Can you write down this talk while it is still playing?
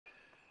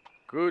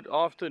Good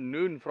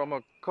afternoon from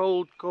a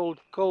cold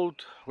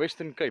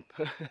Western Cape.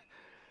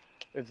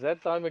 It's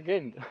that time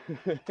again.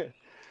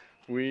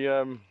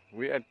 We're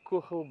at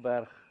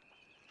Kogelberg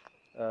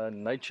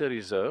Nature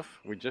Reserve.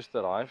 We just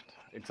arrived.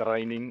 It's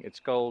raining,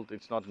 it's cold,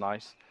 it's not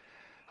nice.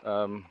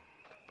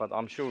 But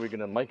I'm sure we're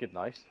gonna make it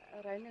nice.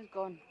 Rain is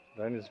gone.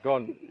 Rain is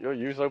gone.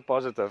 You're so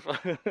positive.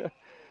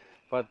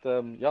 But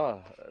yeah,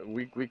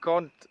 we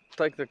can't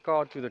take the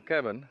car to the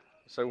cabin,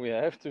 so we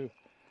have to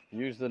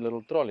use the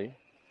little trolley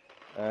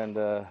and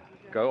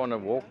go on a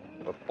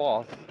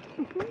path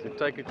to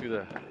take it to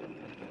the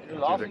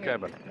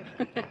cabin.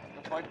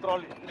 That's my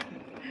trolley.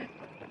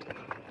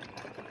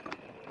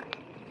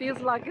 Feels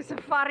like a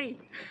safari.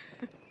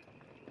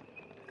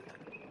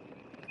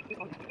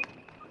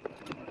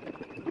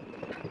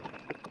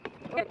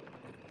 Okay,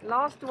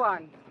 last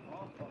one.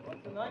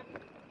 What's the name?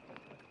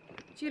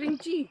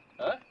 Chiringchi.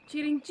 Huh?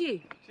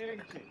 Chiringchi.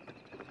 Chiringchi.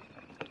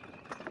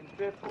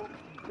 Careful,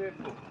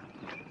 careful.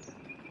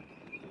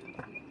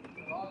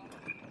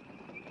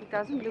 It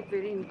doesn't look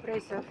very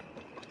impressive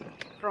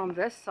from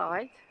this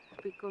side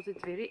because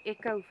it's very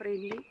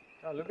eco-friendly.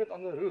 Yeah, look at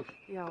on the roof.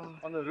 Yeah.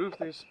 On the roof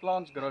there's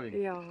plants growing.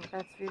 Yeah,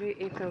 that's very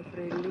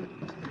eco-friendly.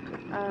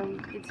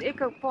 It's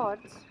eco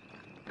pods.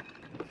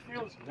 It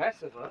feels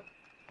massive, huh?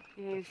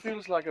 It Yes.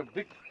 feels like a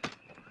big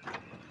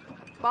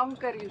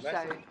Bunker, you say.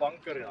 massive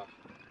bunker, yeah.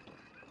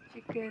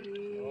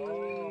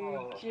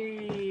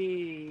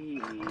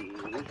 Chiringchi.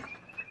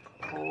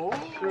 Oh.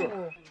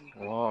 Sure.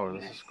 Wow,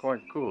 this is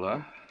quite cool, huh?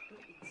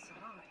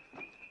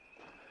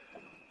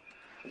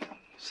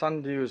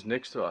 Sundew is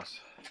next to us.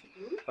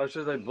 Oh,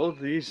 so they built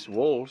these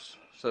walls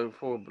so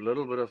for a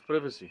little bit of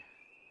privacy.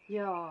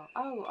 Yeah.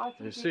 Oh, I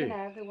think see? you can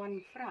have the one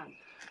in front.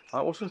 I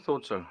also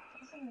thought so.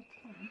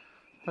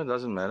 It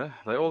doesn't matter.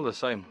 They're all the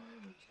same.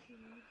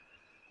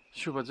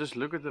 Sure, but just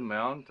look at the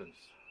mountains.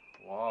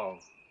 Wow.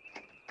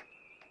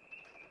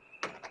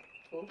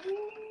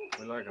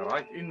 We're like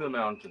right in the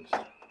mountains.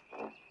 Let's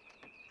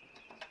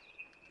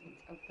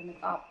open it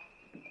up.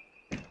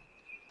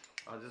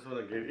 I just want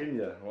to get in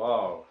here.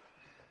 Wow.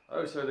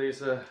 Oh, so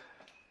there's a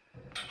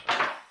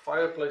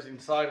fireplace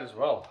inside as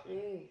well.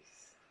 Yes.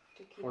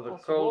 To keep For the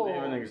us cold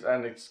warm. evenings,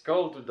 and it's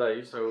cold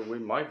today, so we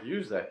might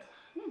use that.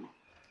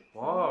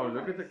 Wow,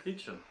 look at the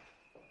kitchen.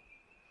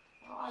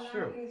 Oh, I like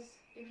Sure. this.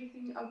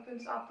 Everything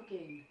opens up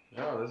again.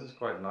 Yeah, this is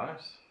quite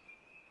nice.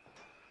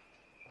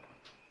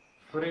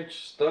 Fridge,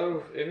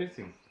 stove,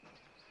 everything.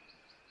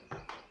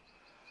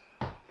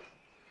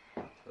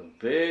 A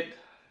bed.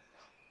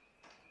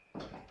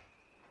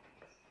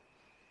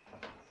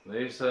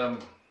 There's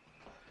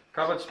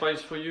cupboard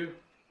space for you.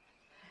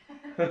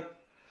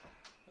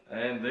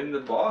 And then the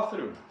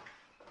bathroom.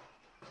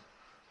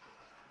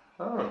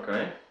 Oh,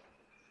 okay.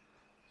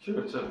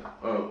 Sure, it's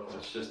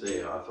just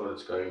there. I thought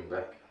it's going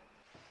back.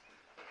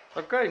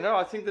 Okay, no,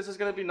 I think this is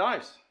going to be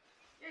nice.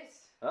 Yes.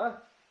 Huh?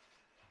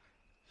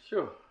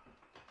 Sure.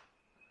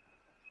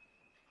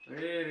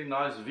 Very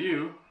nice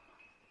view.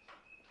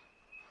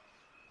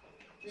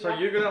 So Yeah.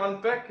 you're going to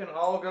unpack and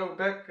I'll go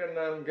back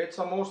and get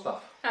some more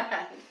stuff.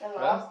 the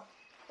last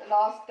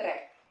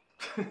track.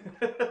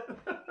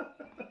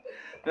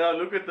 Now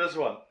look at this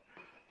one.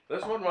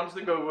 This one wants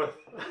to go with.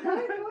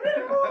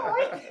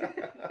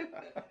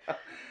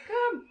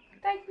 Come,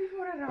 take me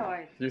for a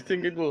ride. You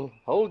think it will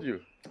hold you?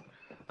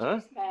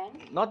 Huh? Man.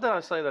 Not that I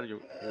say that you're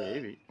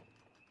heavy.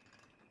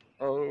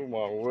 Oh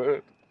my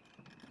word.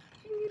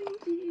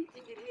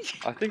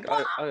 I think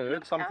I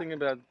heard something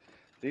about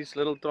these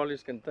little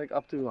trolleys can take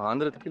up to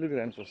 100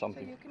 kilograms or So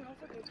something. you can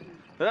also get me.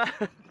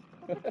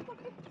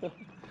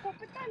 Pop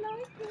it, I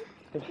like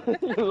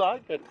it. You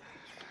like it.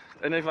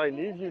 And if I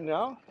leave you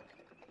now,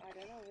 I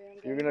don't know where I'm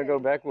you're gonna go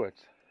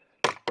backwards.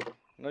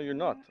 No, you're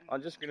not.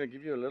 I'm just gonna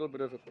give you a little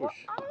bit of a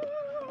push.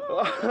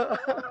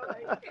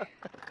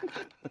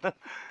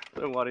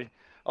 Don't worry,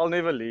 I'll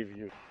never leave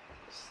you.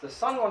 The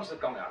sun wants to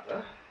come out,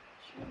 huh?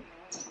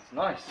 It's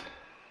nice.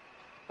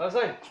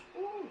 Jose,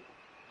 Ooh.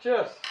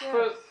 cheers.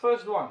 Cheers.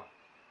 First one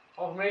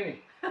of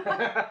many.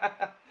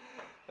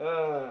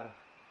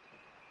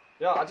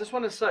 Yeah, I just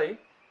want to say,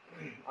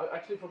 I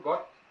actually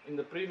forgot in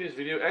the previous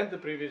video and the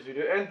previous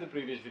video and the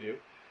previous video.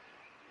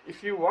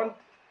 If you want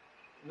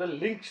the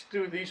links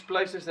to these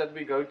places that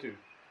we go to,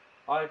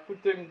 I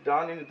put them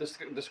down in the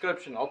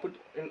description. I'll put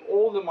in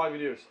all my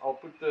videos, I'll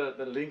put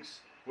the links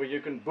where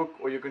you can book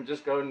or you can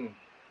just go and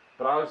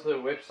browse the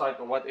website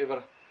or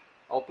whatever.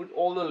 I'll put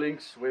all the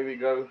links where we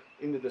go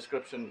in the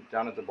description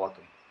down at the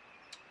bottom.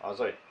 I'll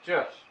say,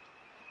 cheers.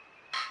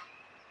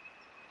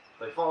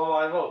 They follow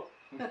I will.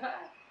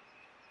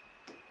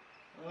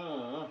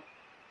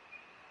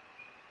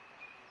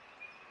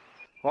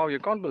 Wow, you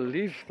can't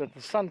believe that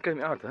the sun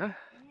came out, huh?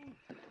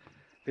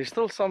 There's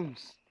still some,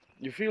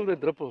 you feel the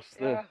dripples,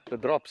 Yeah. the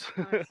drops.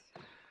 Nice.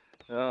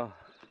 Yeah.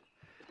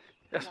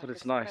 Yes, Like but a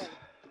it's nice. spray.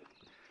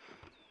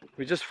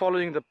 We're just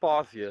following the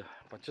path here,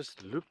 but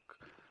just look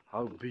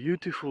how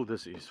beautiful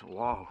this is.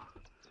 Wow.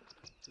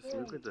 Just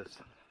look at this.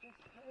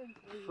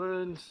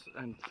 Ferns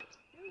and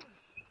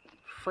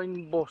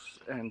fynbos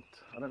and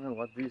I don't know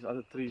what these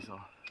other trees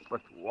are,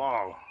 but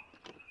wow.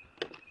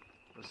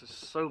 This is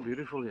so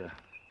beautiful here.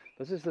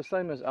 This is the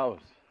same as ours.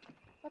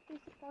 But they're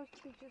supposed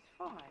to be just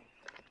 5.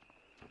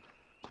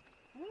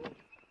 Hmm?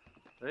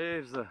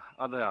 There's the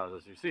other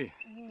houses, you see,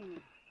 Mm.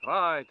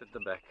 right at the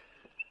back.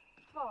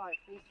 5,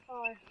 there's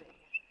 5 there.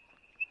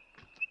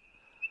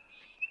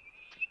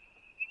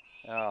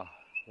 Yeah.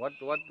 What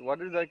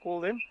do they call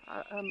them?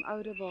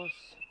 Ouderbos.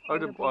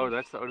 Oh,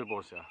 that's the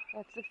Ouderbos, yeah.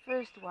 That's the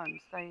first ones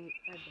they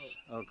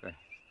built. Okay.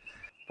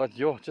 But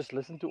yo, just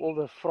listen to all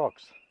the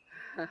frogs.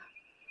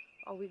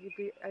 Are we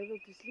be able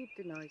to sleep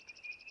tonight?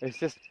 It's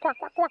just quack,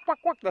 quack, quack,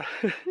 quack, quack.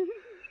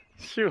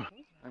 Sure.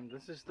 And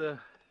this is the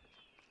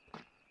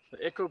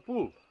echo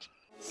pool.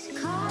 It's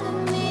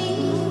calling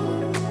me,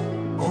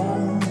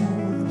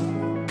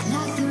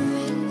 like the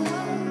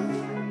rainbow,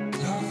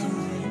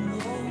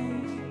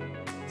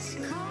 It's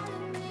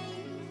calling me.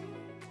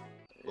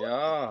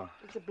 Yeah,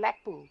 It's a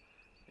black pool.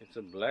 it's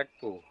a black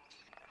pool.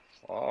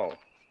 Wow.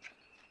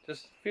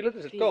 Just feel it.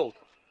 Is it Feel. cold?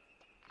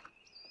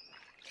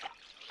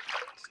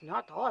 It's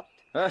not hot.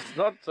 That's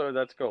not so.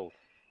 That's cold.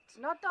 It's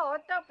not a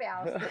hot tub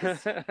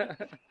house.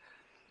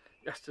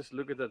 Yes, just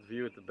look at that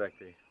view at the back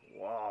there.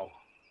 Wow.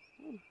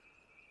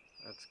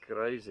 That's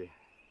crazy.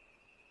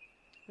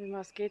 We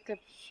must get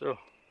Sure.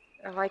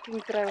 a hiking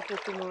trail for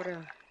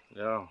tomorrow.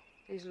 Yeah.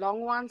 There's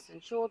long ones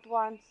and short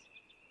ones.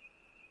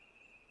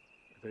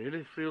 It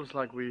really feels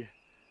like we're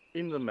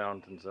in the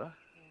mountains, huh?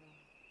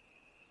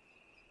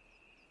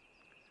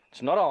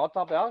 It's not a hot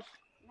tub house,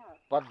 No,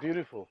 but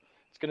beautiful.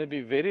 It's going to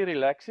be very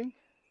relaxing.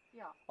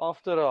 yeah.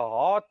 After a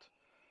hot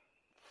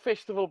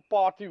festival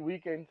party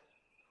weekend,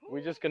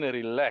 we're just going to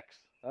relax,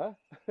 huh?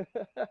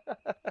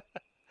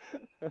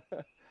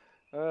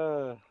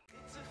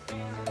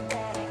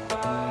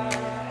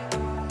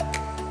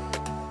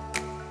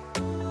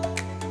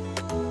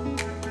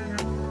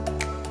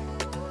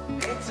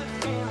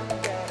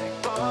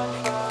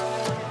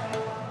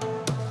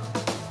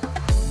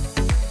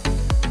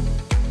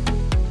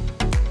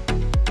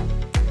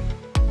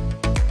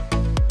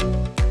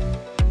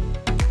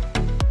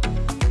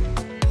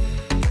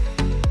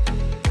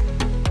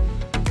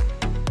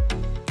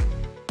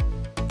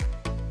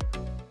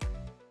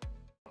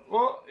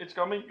 Oh, it's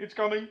coming, it's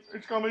coming,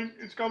 it's coming,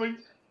 it's coming.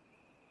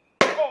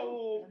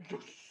 Oh,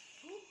 yes.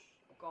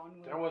 Gone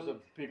That was a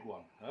big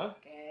one, huh?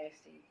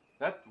 gassy.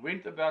 That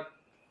went about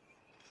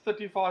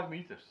 35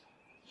 meters.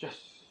 Yes.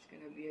 It's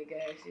gonna be a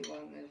gassy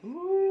one.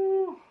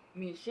 Ooh.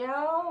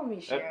 Michelle.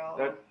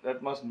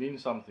 That must mean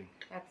something.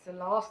 That's the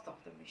last of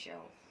the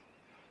Michelles.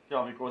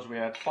 Yeah, because we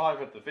had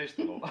 5 at the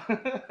festival.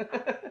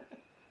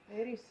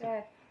 Very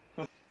sad.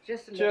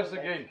 Just a Cheers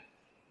little bit. again.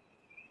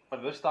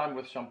 But this time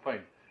with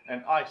champagne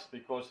and ice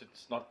because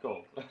it's not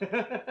cold.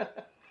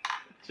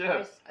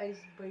 Cheers. Ice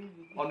baby.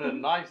 On a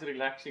nice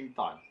relaxing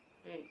time.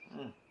 Yes.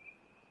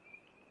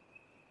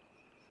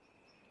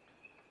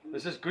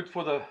 This is good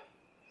for the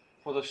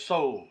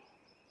soul.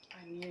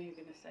 I knew you were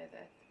gonna say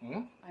that.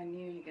 Hmm? I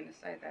knew you were gonna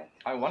say that.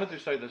 I wanted to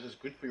say this is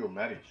good for your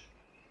marriage.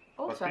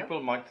 Also, But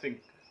people might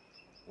think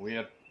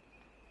weird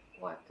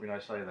what? when I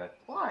say that.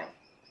 Why?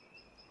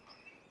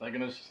 They're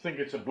gonna think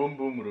it's a boom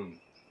boom room.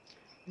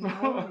 No,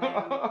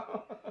 man.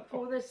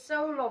 For the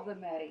soul of the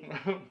marriage.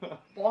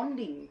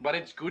 Bonding. But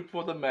it's good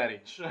for the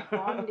marriage.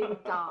 Bonding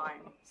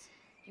time.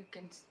 You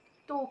can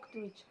talk to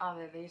each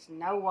other. There's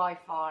no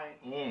Wi-Fi.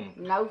 Mm.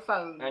 No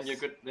phones. And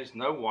there's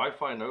no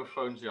Wi-Fi, no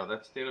phones. Yeah,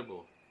 that's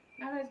terrible.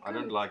 No, that's I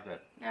don't good. like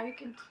that. Now you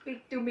can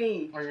speak to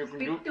me. And you can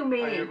Speak to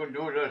me. And you can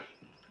do this.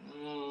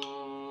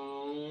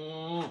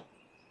 Mm.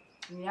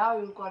 Now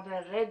you've got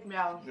a red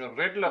mouth. Your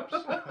red lips.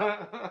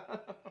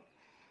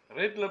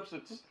 Red lips.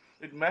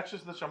 It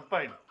matches the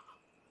champagne.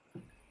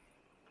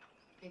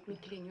 Let me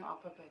clean you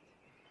up a bit.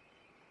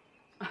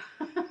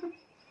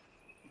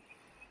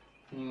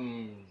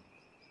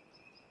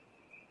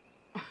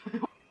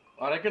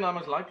 I reckon I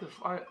must light the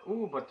fire.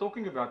 Oh, but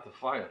talking about the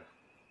fire,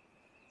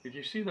 did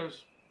you see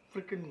those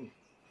freaking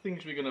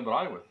things we're gonna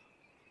braai with?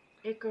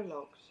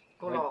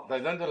 Ecologs. They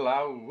don't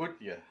allow wood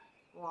here.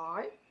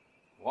 Why?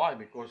 Why?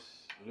 Because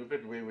look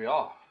at where we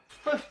are.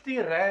 50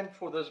 rand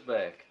for this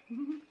bag.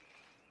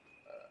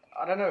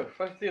 I don't know,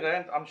 50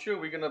 rand. I'm sure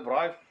we're gonna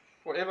braai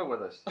forever with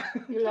this.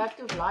 You'll have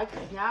to light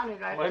it now and you'll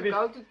have Maybe- to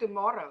go to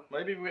tomorrow.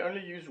 Maybe we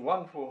only use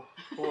one for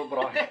a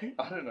braai.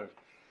 I don't know.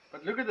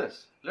 But look at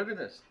this. Look at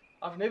this.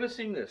 I've never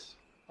seen this.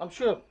 I'm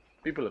sure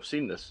people have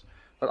seen this,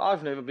 but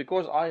I've never,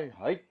 because I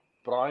hate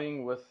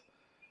braaiing with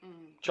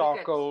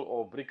charcoal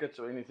or briquettes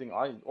or anything.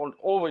 I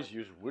always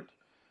use wood,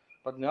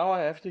 but now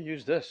I have to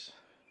use this.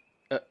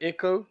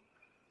 Eco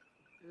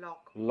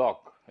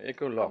lock.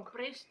 Eco lock.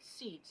 Compressed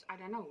seeds. I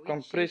don't know. Which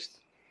Compressed.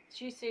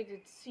 She said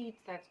it's seeds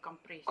that's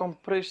compressed.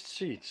 Compressed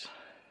seeds.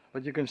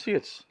 But you can see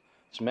it's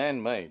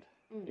man-made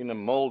in a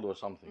mold or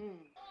something.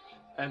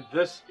 And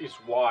this is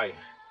why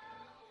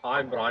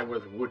I braai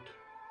with wood.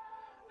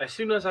 As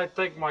soon as I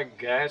take my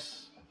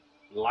gas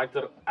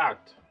lighter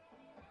out,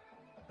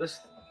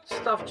 this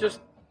stuff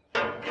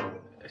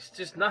it's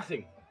just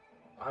nothing.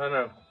 I don't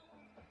know.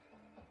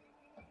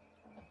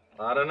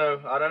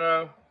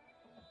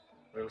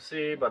 We'll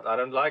see, but I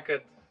don't like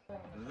it.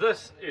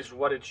 This is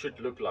what it should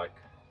look like.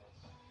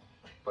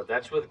 But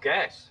that's with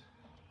gas.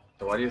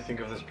 So what do you think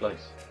of this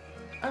place?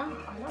 Oh,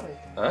 I love it.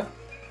 Huh?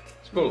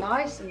 It's cool.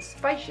 Nice and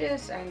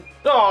spacious and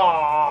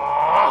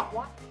Oh!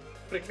 what?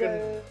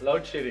 Freaking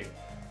load shedding.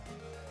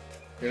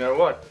 You know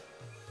what?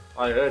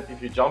 I heard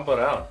if you jump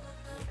around,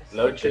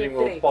 load shedding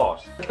will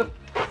pass.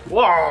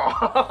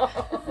 Wow!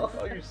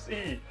 You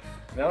see,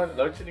 now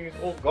load shedding is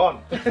all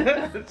gone.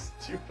 It's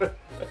stupid.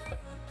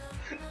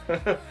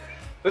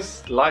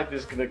 This light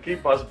is gonna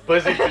keep us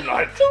busy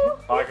tonight.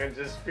 I can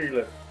just feel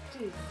it.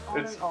 Jeez, on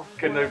It's and off,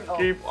 gonna on and off.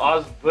 keep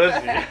us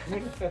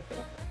busy.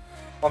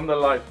 On the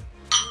light.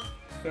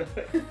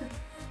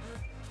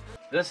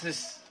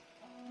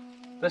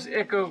 This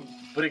Echo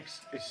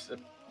Bricks is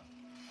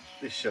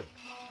shit.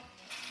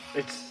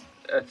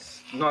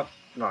 It's not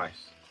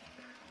nice.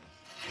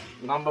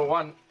 Number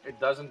one, it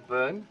doesn't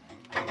burn,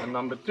 and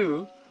number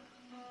two,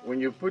 when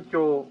you put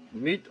your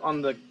meat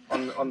on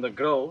the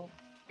grill,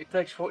 it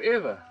takes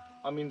forever.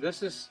 I mean,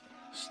 this is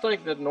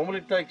steak that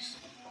normally takes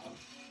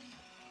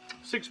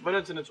 6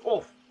 minutes and it's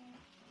off.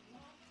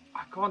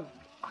 I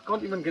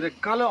can't even get a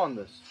color on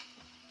this.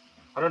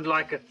 I don't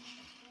like it.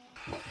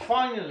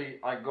 Finally,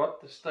 I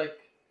got the steak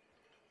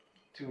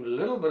to a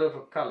little bit of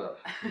a color.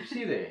 You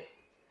see there?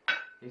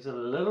 There's a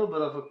little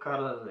bit of a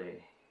color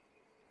there.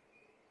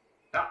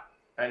 Yeah,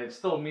 and it's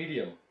still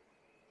medium.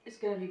 It's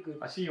gonna be good.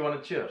 I see you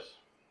want to cheers.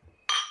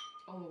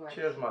 Always.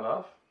 Cheers, my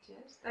love.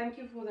 Cheers. Thank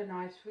you for the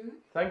nice food.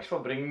 Thanks for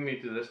bringing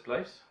me to this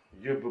place.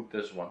 You booked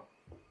this one.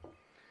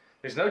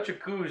 There's no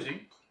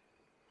jacuzzi,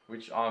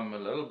 which I'm a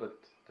little bit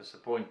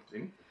disappointed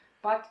in.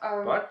 But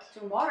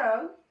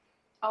tomorrow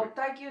I'll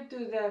take you to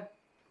the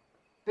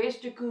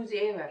best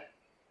jacuzzi ever.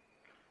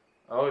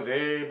 Oh,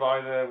 there by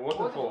the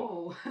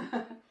waterfall.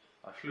 Waterfall.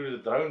 I flew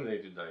the drone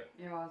there today.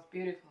 Yeah, it's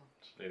beautiful.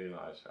 It's very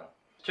nice. Yeah.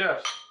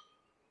 Cheers.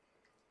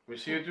 We'll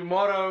see you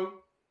tomorrow.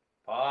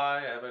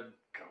 Bye. Have a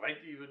great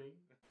evening.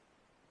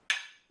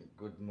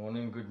 Good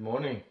morning. Good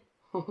morning.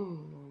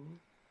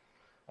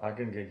 I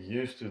can get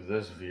used to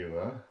this view,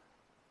 huh?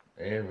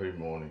 Every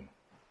morning.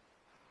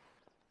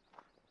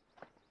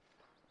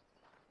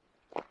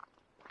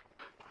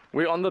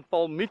 We're on the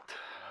Palmit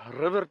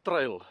River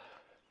Trail.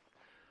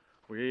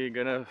 We're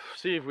gonna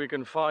see if we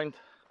can find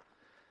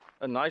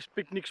a nice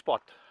picnic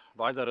spot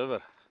by the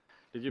river.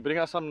 Did you bring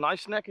us some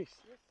nice snackies?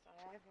 Yes,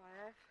 I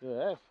have. You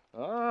have?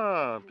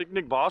 Ah,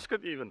 picnic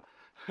basket even.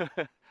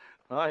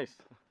 Nice.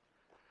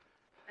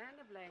 And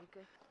a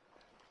blanket.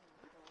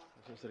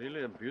 This is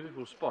really a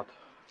beautiful spot.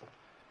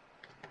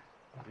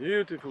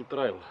 Beautiful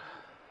trail.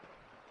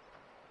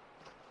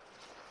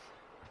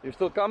 You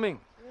still coming?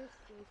 Yes,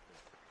 yes,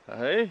 yes.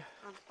 Hey?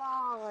 I'm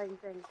fine,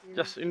 thank you.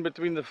 Just in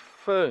between the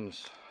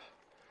ferns.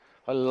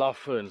 I love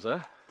ferns, eh?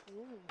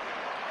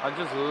 I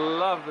just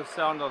love the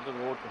sound of the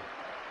water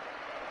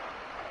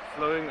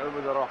flowing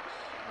over the rocks.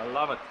 I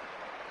love it.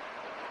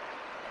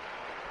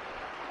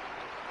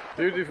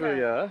 Beautiful, Okay.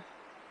 yeah?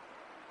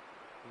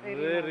 Very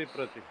Very nice.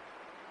 pretty.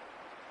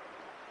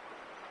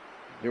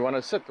 You want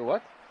to sit or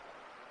what?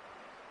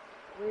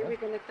 Where are we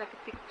going to take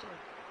a picture?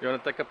 You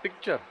want to take a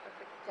picture? A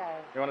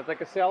picture. You want to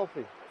take a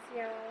selfie?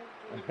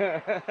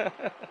 Yeah.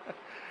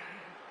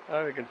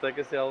 Oh, we can take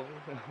a selfie.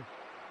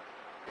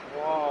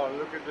 Wow,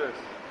 look at this.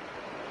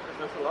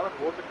 There's a lot of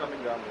water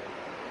coming down there.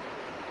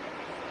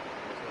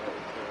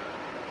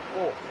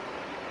 Oh.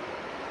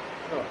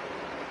 Oh.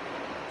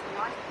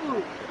 Nice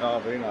food. Oh,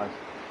 very nice.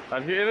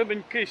 Have you ever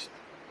been kissed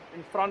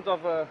in front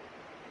of a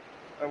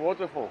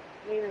waterfall?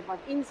 Never, but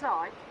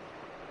inside.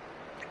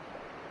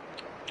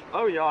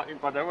 Oh yeah,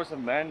 but that was a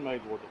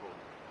man-made waterfall.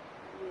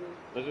 Mm.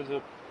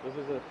 This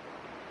is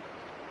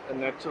a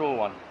natural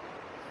one.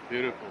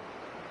 Beautiful.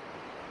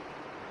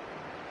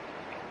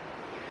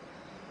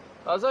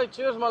 Azai,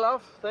 cheers my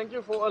love. Thank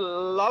you for a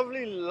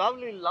lovely,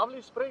 lovely,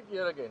 lovely spread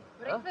here again.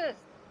 Huh? Breakfast.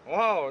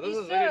 Wow, this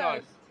is very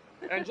nice.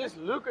 Dessert. And just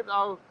look at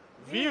our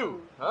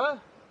view, huh?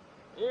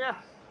 Yeah.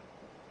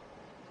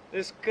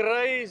 It's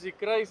crazy,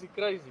 crazy,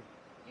 crazy.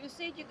 You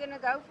said you're gonna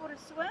go for a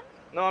swim?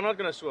 No, I'm not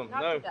gonna swim.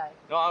 Not no. today.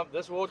 No,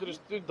 this water is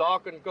too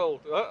dark and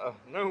cold.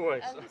 No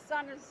way. And the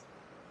sun has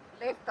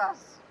left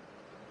us.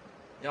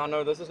 Yeah,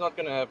 no, this is not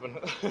gonna happen.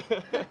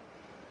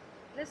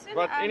 Listen,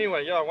 But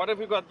anyway, yeah, what have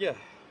we got here?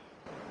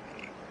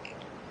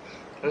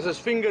 This is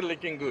finger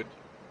licking good.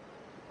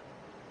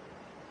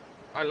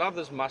 I love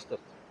this mustard.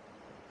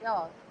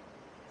 Yeah,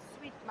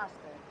 sweet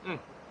mustard.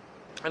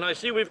 And I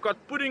see we've got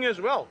pudding as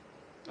well.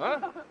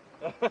 Huh?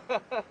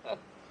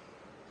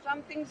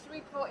 Something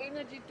sweet for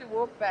energy to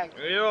walk back.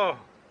 Yeah.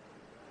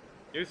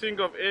 You think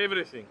of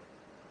everything.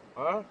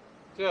 Huh?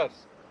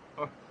 Cheers.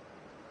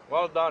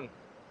 Well done.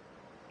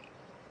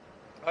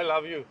 I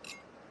love you.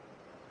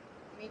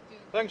 Me too.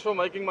 Thanks for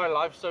making my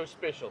life so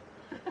special.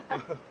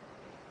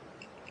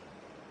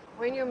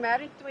 When you're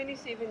married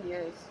 27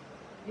 years,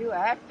 you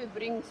have to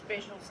bring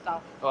special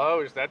stuff Oh,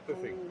 is that the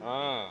thing? Mm.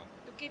 Ah.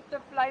 to keep the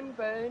flame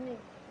burning.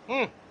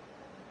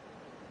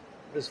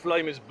 This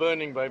flame is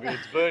burning, baby.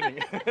 It's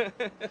burning.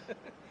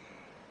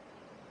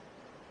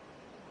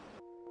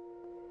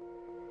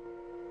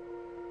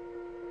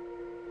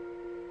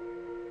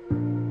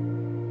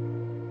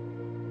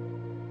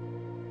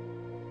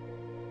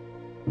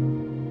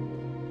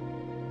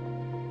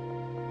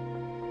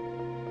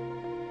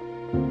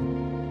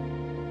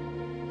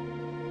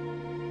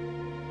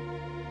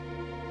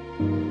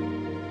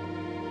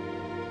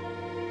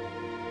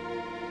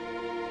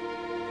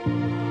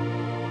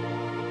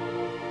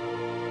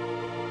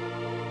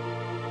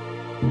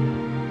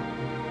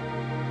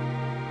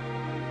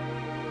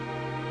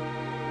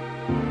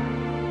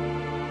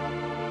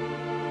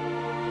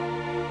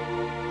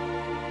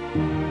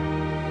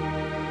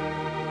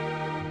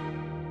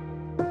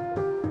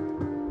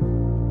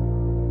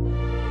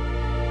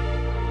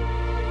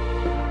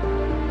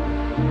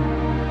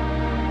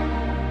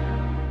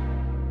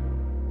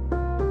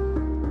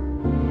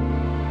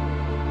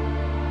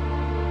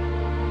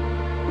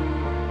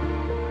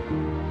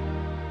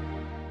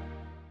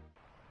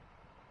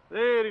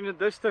 There in the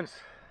distance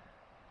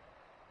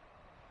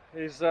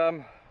is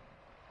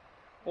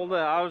all the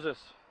houses.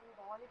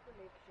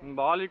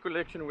 Bali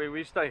collection where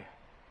we stay.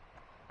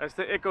 That's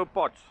the eco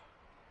pods.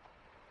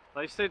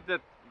 They said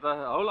that the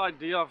whole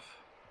idea of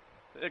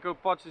the eco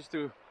pods is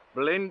to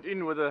blend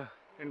in with the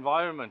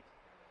environment.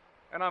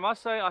 And I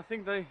must say, I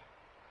think they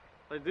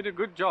did a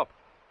good job.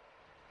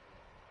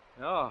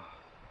 Yeah.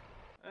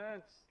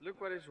 And look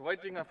what is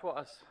waiting for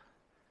us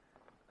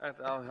at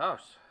our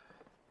house.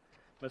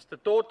 Mr.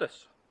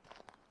 Tortoise.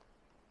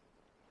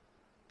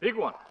 Big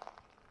one.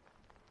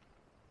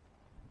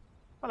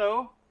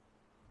 Hello.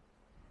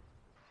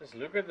 Just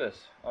look at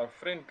this. Our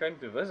friend came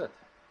to visit.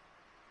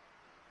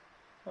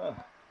 Huh.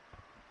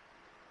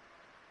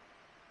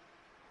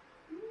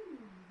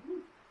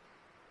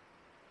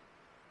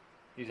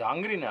 He's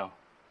hungry now.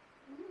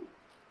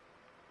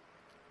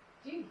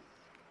 Jeez.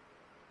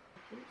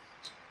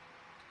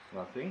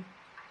 Nothing.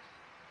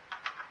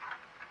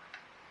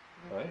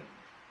 Okay.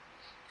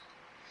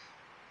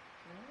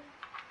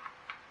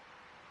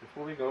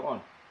 Before we go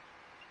on,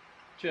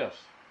 cheers.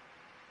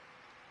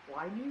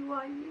 Whiny.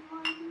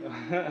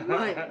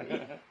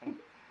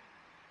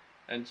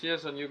 And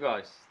cheers on you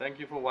guys. Thank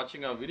you for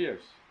watching our videos.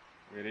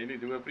 We really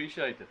do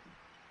appreciate it.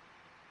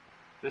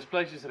 This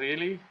place is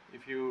really,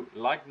 if you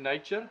like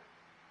nature,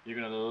 you're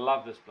gonna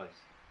love this place.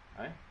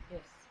 Eh?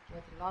 Yes,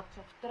 with lots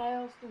of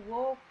trails to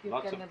walk. You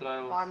Lots can of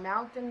trails. buy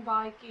mountain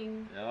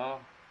biking. Yeah.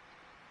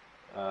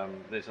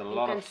 There's a You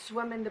lot can of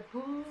swim in the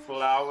pools.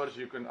 flowers.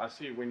 You can. I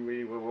see when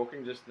we were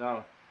walking just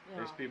now. Yeah.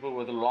 There's people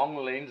with long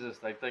lenses.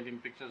 They're taking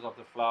pictures of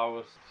the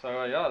flowers.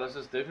 So yeah, this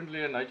is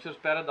definitely a nature's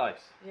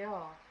paradise. Yeah,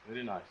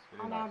 Very nice.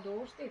 Very on our nice.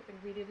 doorstep, and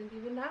we didn't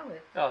even know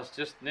it. Yeah, it's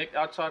just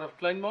outside of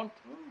Kleinmond.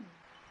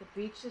 The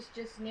beach is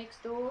just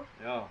next door.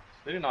 Yeah,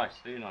 it's very nice.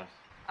 Very nice.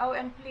 Oh,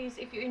 and please,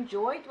 if you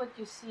enjoyed what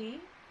you see,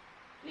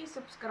 please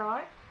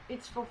subscribe.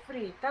 It's for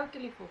free,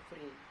 totally for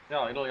free.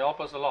 Yeah, it'll help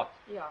us a lot.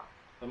 Yeah.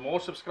 The more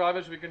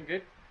subscribers we can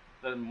get,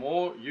 the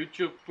more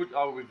YouTube put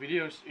our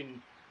videos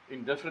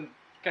in different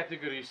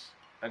categories,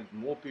 and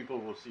more people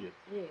will see it.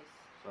 Yes.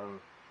 So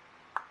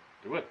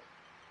do it.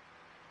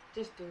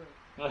 Just do it.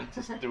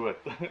 Just do it.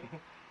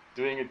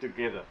 Doing it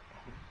together.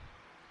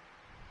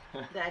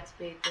 That's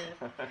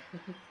better.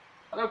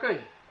 Okay,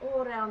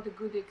 All around a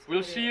good experience.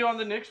 we'll see you on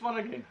the next one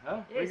again.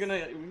 Huh? Yes. We're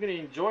gonna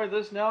enjoy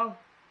this now,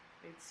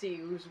 Let's see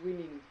who's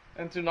winning.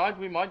 and tonight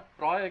we might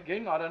try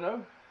again. I don't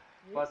know,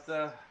 Yes.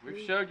 but we've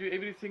showed you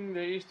everything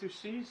there is to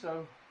see.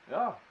 So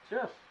yeah,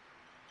 cheers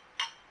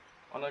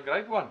on a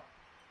great one.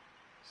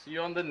 See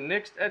you on the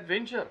next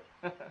adventure.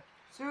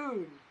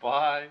 Soon.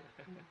 Bye.